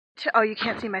to, oh, you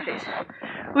can't see my face.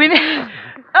 We made,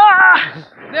 ah!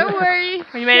 Don't worry.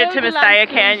 We made it to Messiah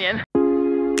Canyon.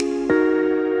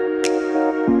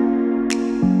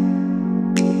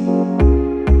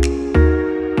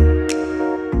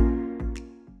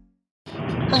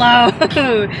 Hello.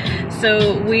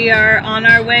 So we are on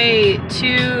our way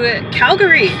to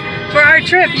Calgary for our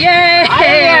trip. Yay!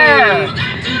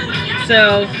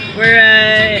 So we're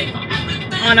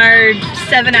on our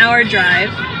 7-hour drive,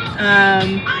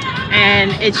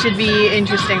 and it should be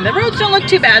interesting. The roads don't look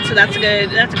too bad, so that's a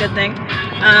good thing.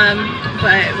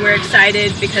 But we're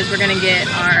excited because we're gonna get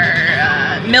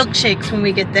our milkshakes when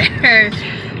we get there.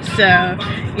 So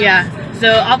yeah. So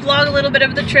I'll vlog a little bit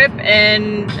of the trip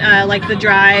and like the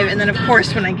drive, and then of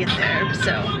course when I get there.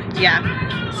 So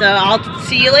yeah. So I'll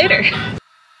see you later.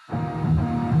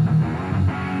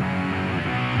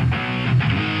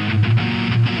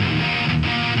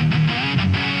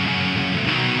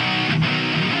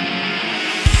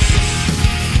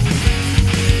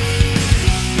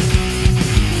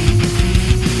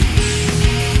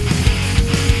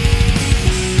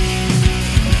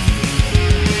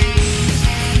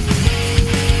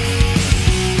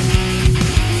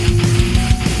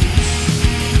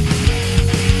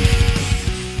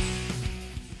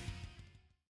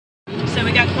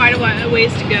 Quite a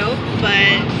ways to go,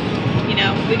 but you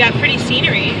know, we got pretty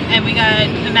scenery and we got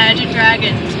Imagine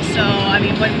Dragons, so I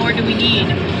mean, what more do we need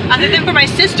other than for my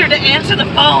sister to answer the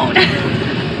phone?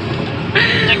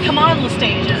 Like, come on,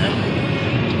 Lastasia.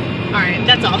 Alright,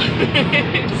 that's all.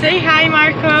 Say hi,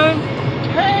 Marco.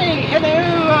 Hey,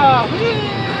 hello.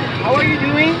 How are you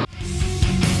doing?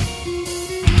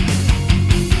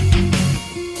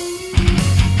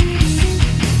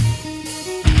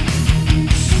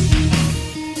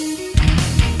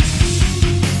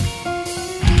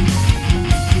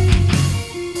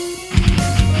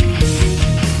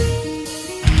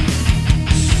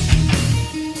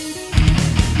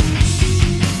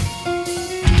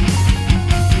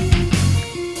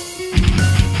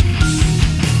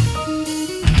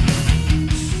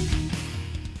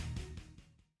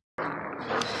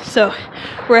 So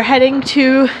we're heading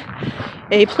to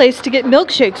a place to get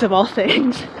milkshakes of all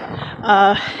things,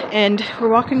 and we're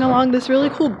walking along this really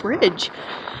cool bridge,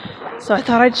 so I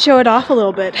thought I'd show it off a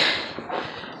little bit.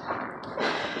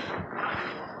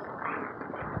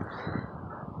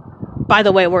 By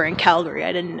the way, we're in Calgary.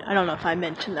 I don't know if I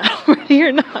mentioned that already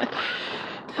or not.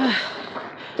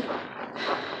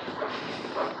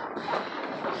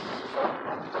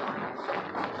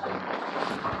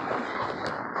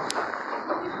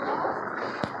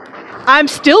 I'm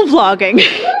still vlogging.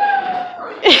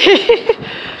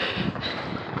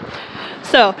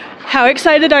 So, how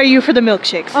excited are you for the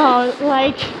milkshakes? Oh,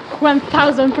 like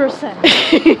 1000%.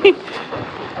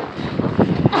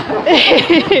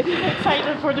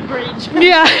 Excited for the bridge.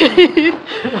 Yeah.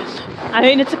 I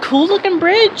mean, it's a cool looking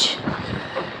bridge.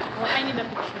 Well, I need a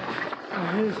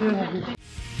picture.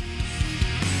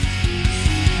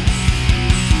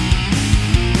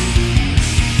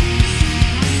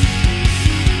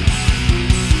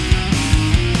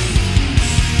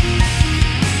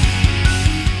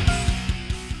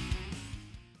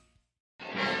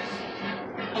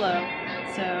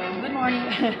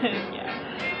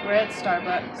 Yeah, we're at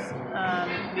Starbucks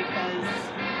because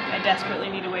I desperately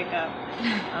need to wake up.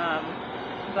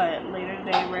 But later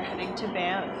today we're heading to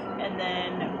Banff, and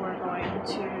then we're going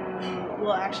to,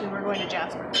 well actually we're going to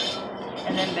Jasper first,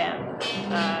 and then Banff.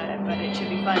 But it should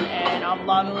be fun, and I'll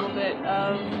vlog a little bit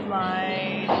of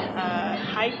my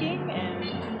hiking and,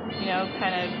 you know,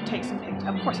 kind of take some pictures.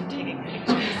 Of course I'm taking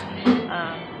pictures.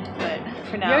 But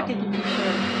for now, You're taking pictures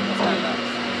of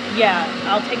Starbucks. Yeah,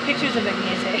 I'll take pictures of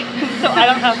Agnese, so I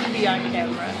don't have to be on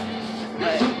camera.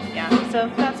 But yeah,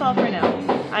 so that's all for now.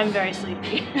 I'm very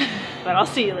sleepy, but I'll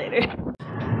see you later.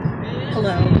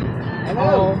 Hello.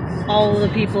 Hello. All the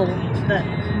people that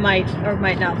might or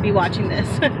might not be watching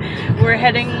this. We're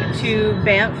heading to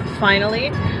Banff finally.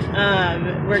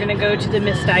 We're gonna go to the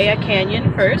Messiah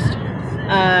Canyon first.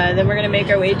 Then we're gonna make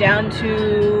our way down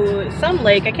to some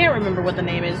lake. I can't remember what the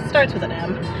name is. It starts with an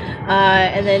M.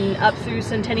 And then up through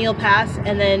Centennial Pass,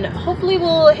 and then hopefully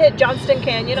we'll hit Johnston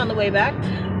Canyon on the way back,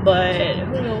 but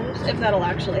who knows if that'll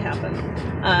actually happen.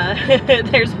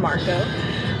 There's Marco.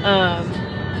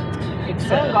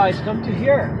 Come guys, come to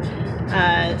here.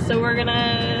 So we're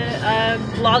gonna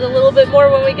vlog a little bit more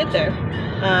when we get there.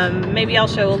 Maybe I'll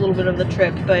show a little bit of the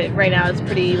trip, but right now it's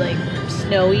pretty like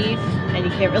snowy and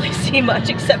you can't really see much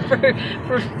except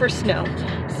for snow.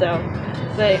 So,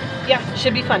 but yeah,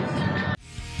 should be fun.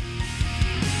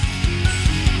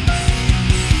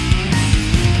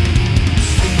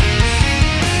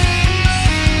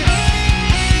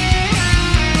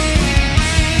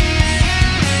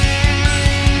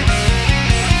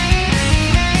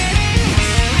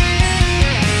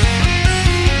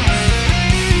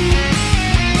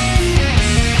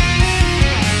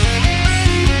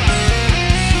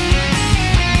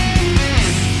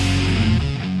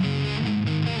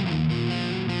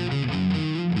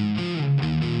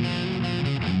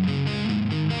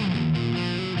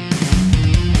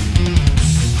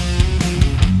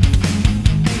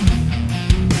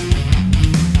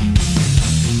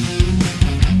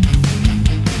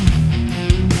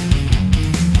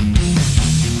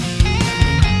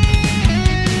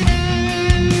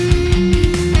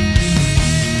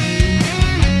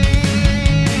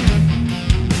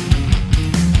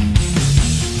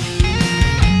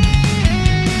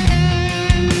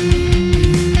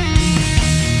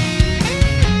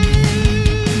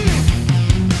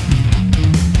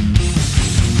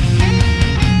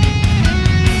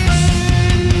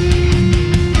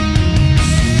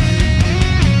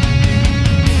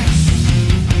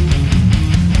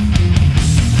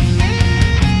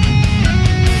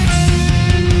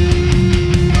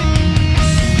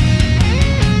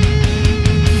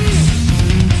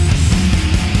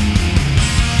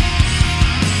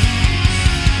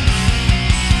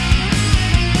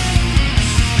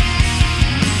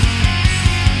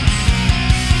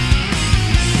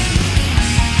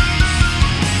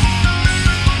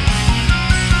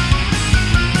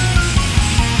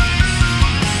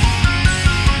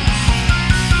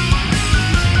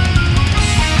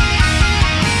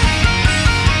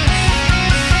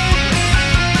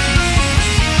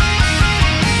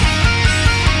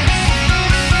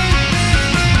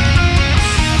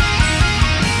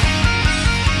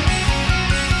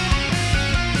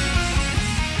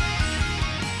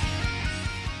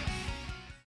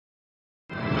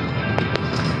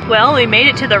 Well, we made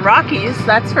it to the Rockies,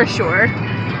 that's for sure.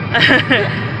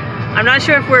 I'm not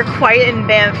sure if we're quite in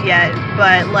Banff yet,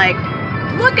 but like,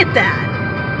 look at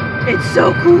that! It's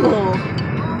so cool!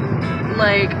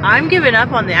 Like, I'm giving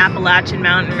up on the Appalachian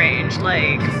mountain range.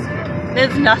 Like,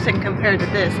 there's nothing compared to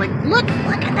this. Like, look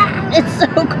at that! It's so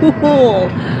cool!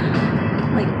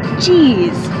 Like,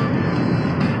 jeez.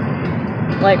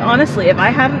 Like, honestly, if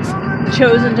I hadn't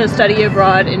chosen to study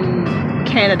abroad in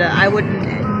Canada, I would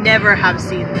never have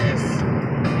seen this.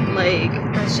 Like,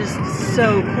 that's just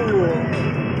so cool.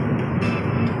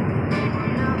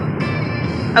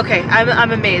 Okay,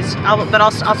 I'm amazed. But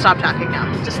I'll stop talking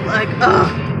now. Just like, ugh.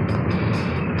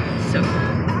 So cool.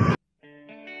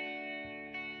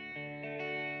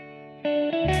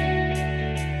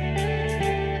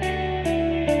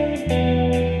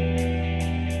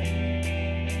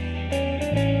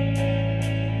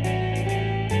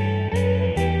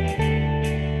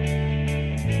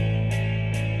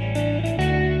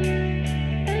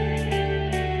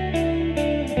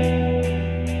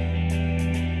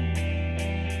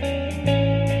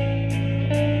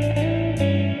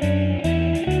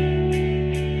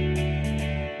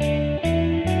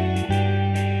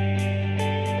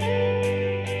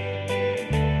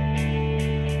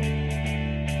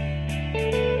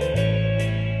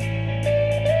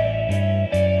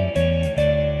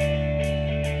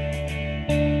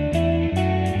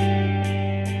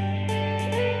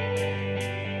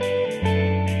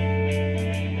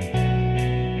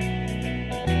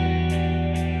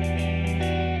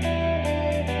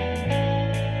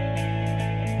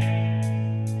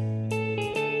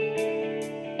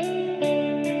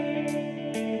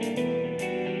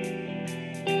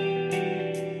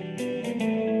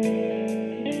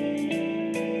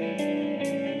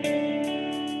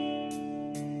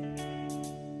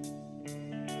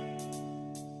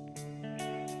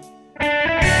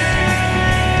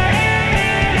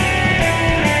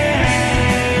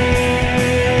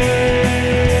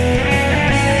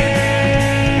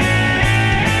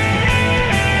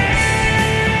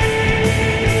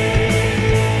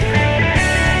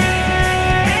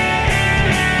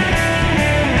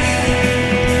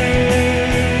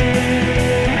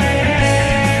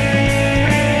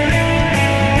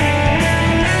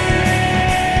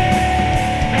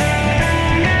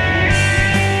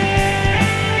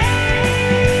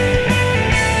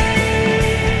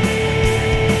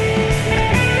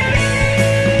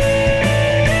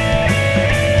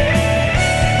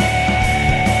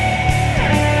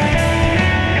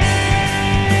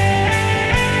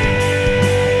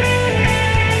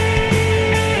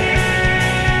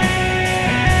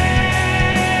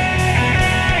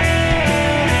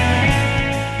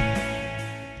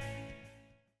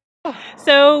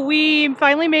 So we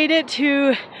finally made it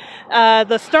to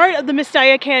the start of the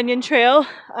Mistaya Canyon Trail.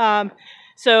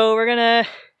 So we're gonna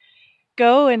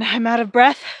go, and I'm out of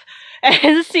breath,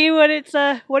 and see what it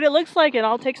looks like, and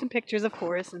I'll take some pictures, of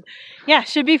course. And yeah,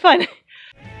 should be fun.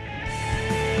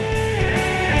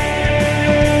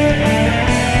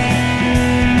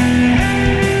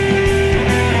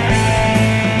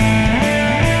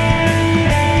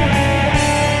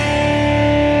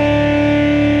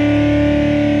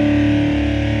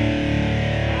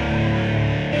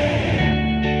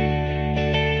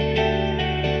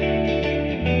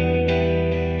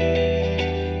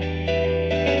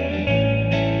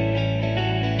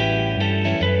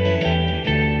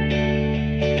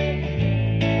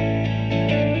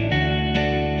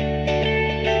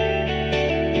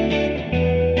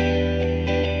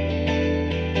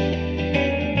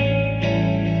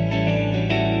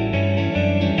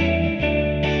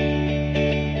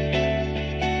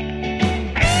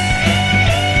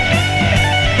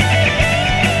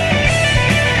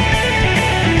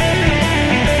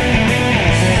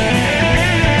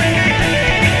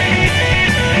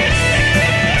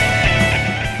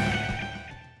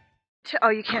 Oh,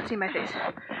 you can't see my face.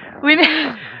 We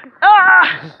made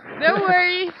Don't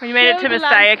worry. We made it to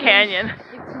Mistaya Canyon.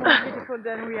 It's more beautiful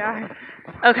than we are.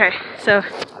 Okay, so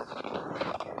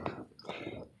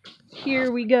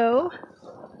here we go.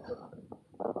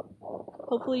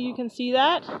 Hopefully you can see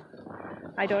that.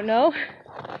 I don't know.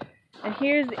 And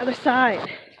here's the other side.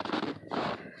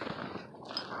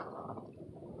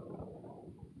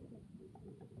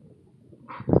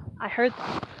 I heard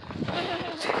that.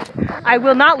 I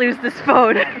will not lose this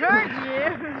phone.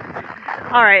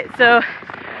 Alright, so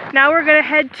now we're gonna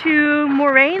head to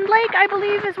Moraine Lake, I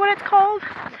believe is what it's called.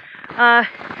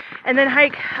 And then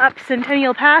hike up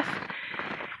Centennial Pass,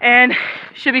 and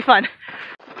should be fun.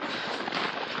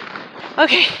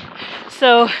 Okay,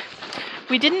 so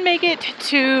we didn't make it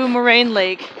to Moraine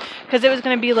Lake because it was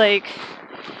gonna be like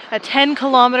a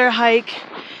 10-kilometer hike,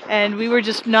 and we were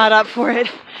just not up for it.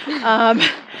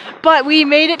 But we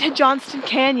made it to Johnston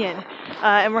Canyon,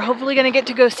 and we're hopefully going to get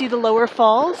to go see the lower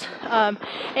falls,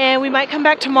 and we might come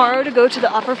back tomorrow to go to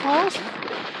the upper falls.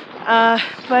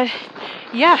 But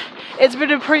yeah, it's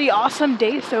been a pretty awesome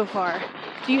day so far.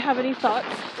 Do you have any thoughts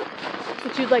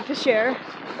that you'd like to share?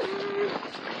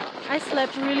 I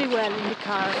slept really well in the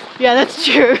car. Yeah, that's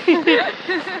true.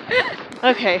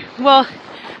 Okay, well,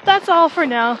 that's all for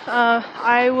now.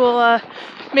 I will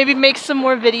maybe make some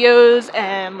more videos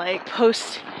and like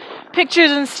post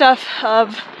pictures and stuff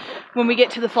of when we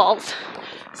get to the falls.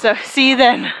 So see you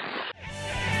then.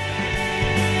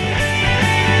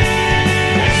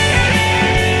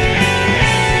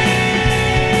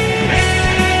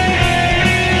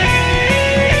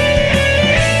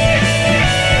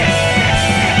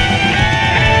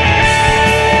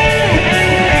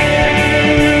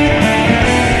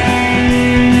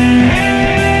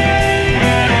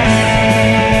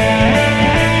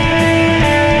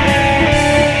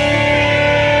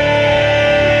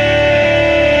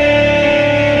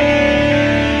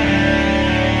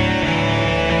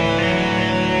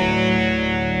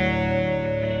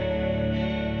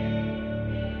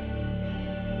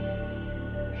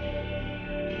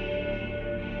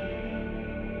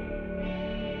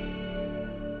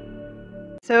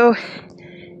 So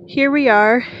here we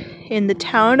are in the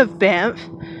town of Banff,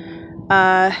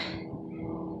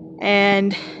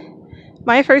 and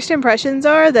my first impressions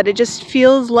are that it just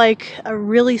feels like a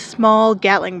really small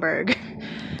Gatlinburg.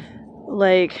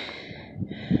 Like,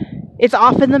 it's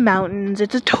off in the mountains,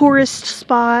 it's a tourist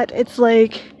spot, it's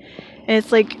like,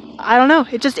 I don't know,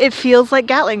 it feels like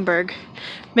Gatlinburg.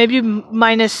 Maybe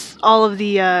minus all of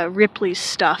the Ripley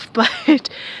stuff, but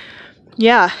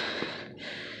yeah.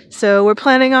 So we're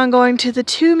planning on going to the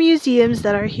 2 museums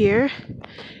that are here,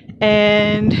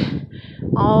 and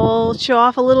I'll show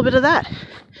off a little bit of that.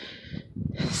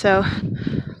 So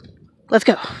let's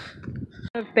go.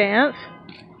 Banff,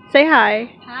 say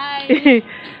hi. Hi.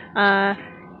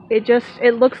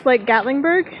 It looks like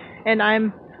Gatlinburg, and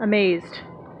I'm amazed,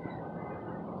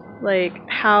 like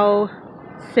how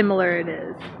similar it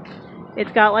is.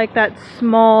 It's got like that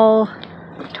small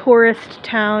tourist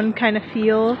town kind of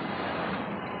feel.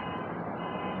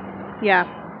 Yeah,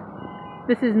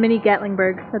 this is mini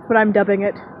Gatlinburg. That's what I'm dubbing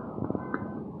it.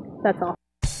 That's all.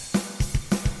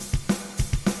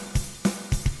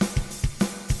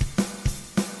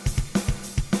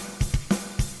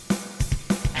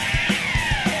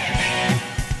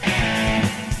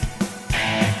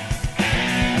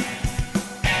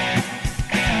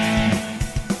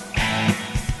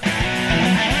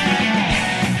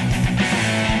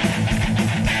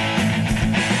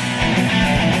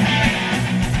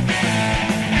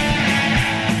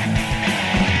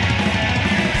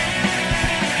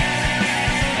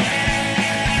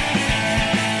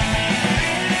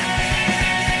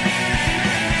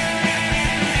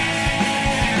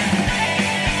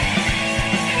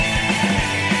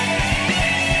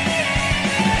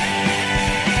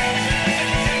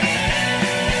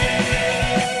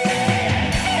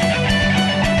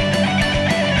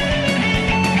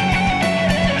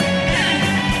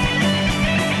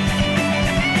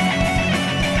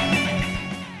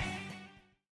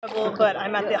 But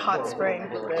I'm at the hot spring,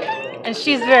 and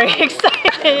she's very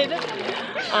excited.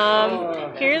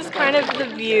 Here's kind of the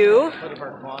view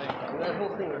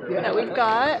that we've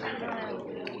got.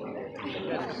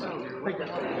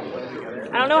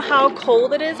 I don't know how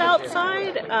cold it is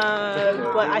outside,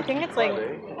 but I think it's like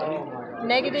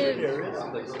negative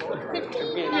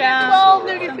 15? Yeah. 12,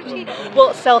 negative 15?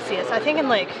 Well, Celsius. I think in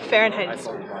like Fahrenheit it's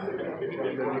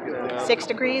 6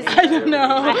 degrees. I don't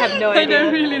know. I have no idea. I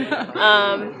don't really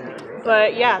know.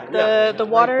 But yeah, the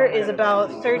water is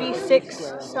about 36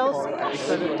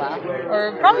 Celsius,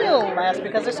 or probably a little less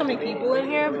because there's so many people in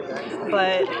here.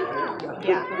 But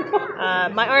yeah,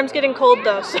 my arm's getting cold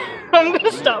though, so I'm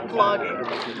gonna stop vlogging.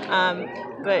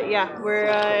 But yeah, we're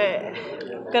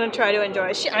gonna try to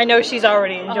enjoy. I know she's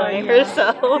already enjoying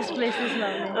herself. This place is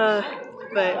lovely.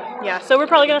 But yeah, so we're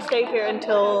probably gonna stay here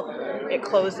until it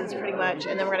closes pretty much,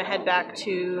 and then we're gonna head back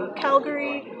to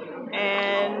Calgary.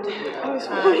 And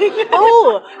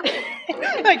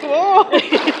Like, whoa.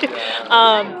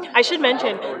 I should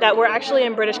mention that we're actually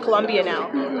in British Columbia now.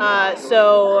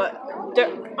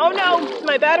 Oh no,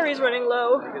 my battery's running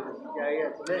low.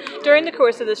 During the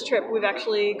course of this trip, we've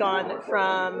actually gone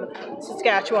from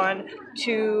Saskatchewan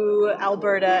to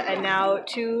Alberta and now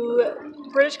to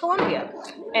British Columbia,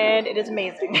 and it is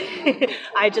amazing.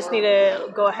 I just need to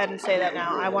go ahead and say that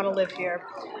now. I want to live here.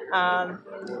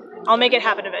 I'll make it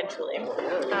happen eventually.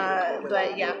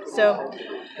 But yeah, so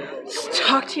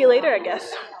talk to you later, I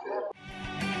guess.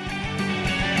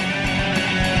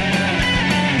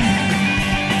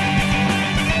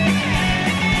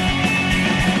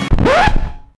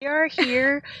 We are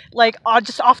here, like,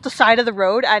 just off the side of the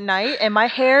road at night, and my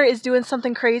hair is doing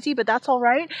something crazy, but that's all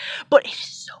right. But it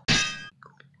is so cool.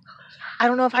 I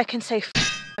don't know if I can say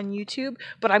on YouTube,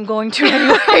 but I'm going to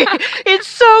anyway. It's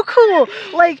so cool.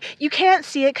 Like, you can't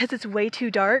see it because it's way too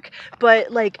dark,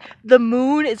 but like the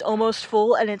moon is almost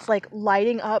full, and it's like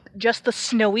lighting up just the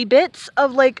snowy bits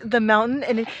of like the mountain,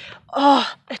 and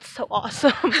it's so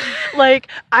awesome. Like,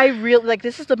 I really, like,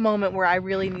 this is the moment where I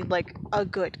really need like a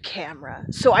good camera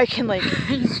so I can like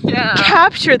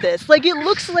capture this. Like, it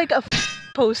looks like a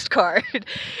postcard.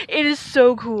 It is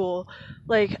so cool.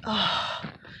 Like,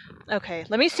 okay,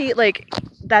 let me see. Like,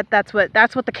 that's what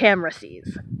the camera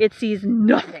sees. It sees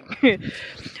nothing.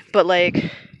 But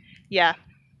like, yeah.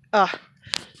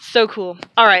 So cool.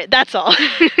 All right, that's all.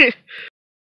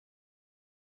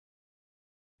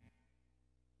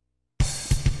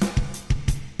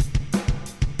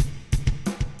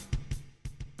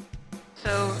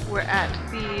 So we're at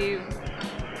the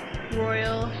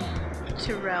Royal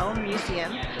Tyrrell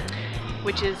Museum,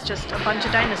 which is just a bunch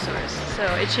of dinosaurs. So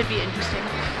it should be interesting.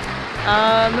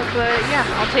 But yeah,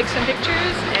 I'll take some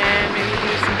pictures and maybe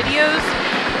do some videos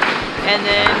and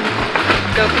then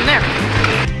go from there.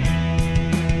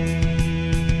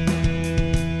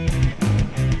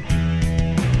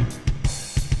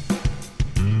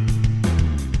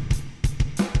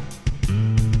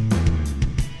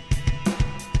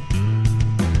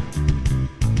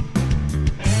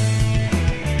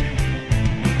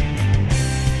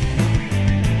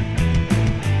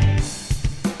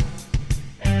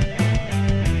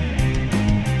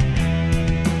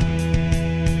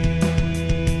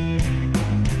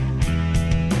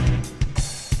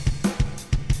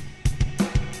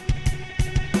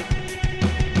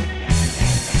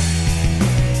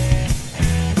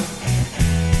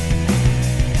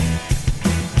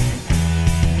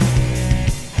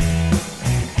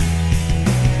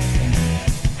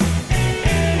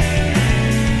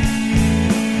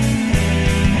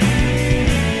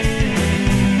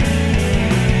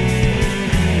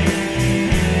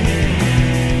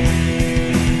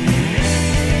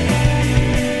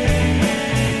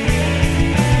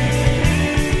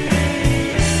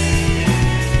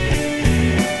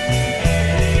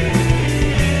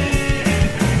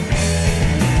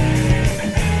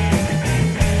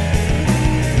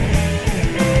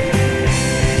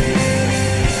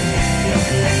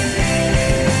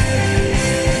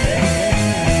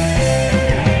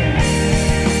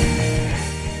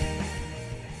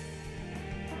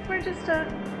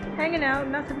 Hanging out,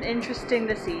 nothing interesting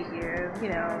to see here, you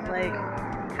know, like,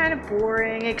 kind of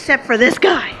boring, except for this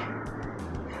guy.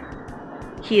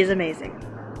 He is amazing.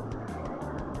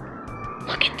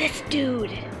 Look at this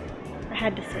dude. I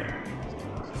had to say it.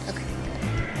 Okay.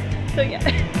 So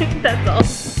yeah, that's all.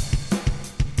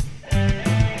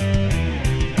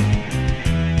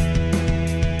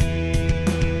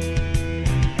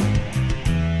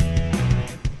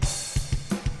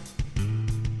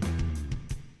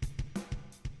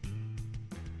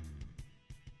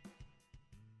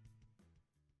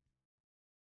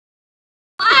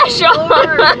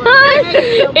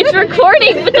 It's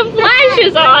recording, but the flash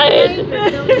is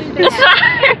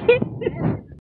on.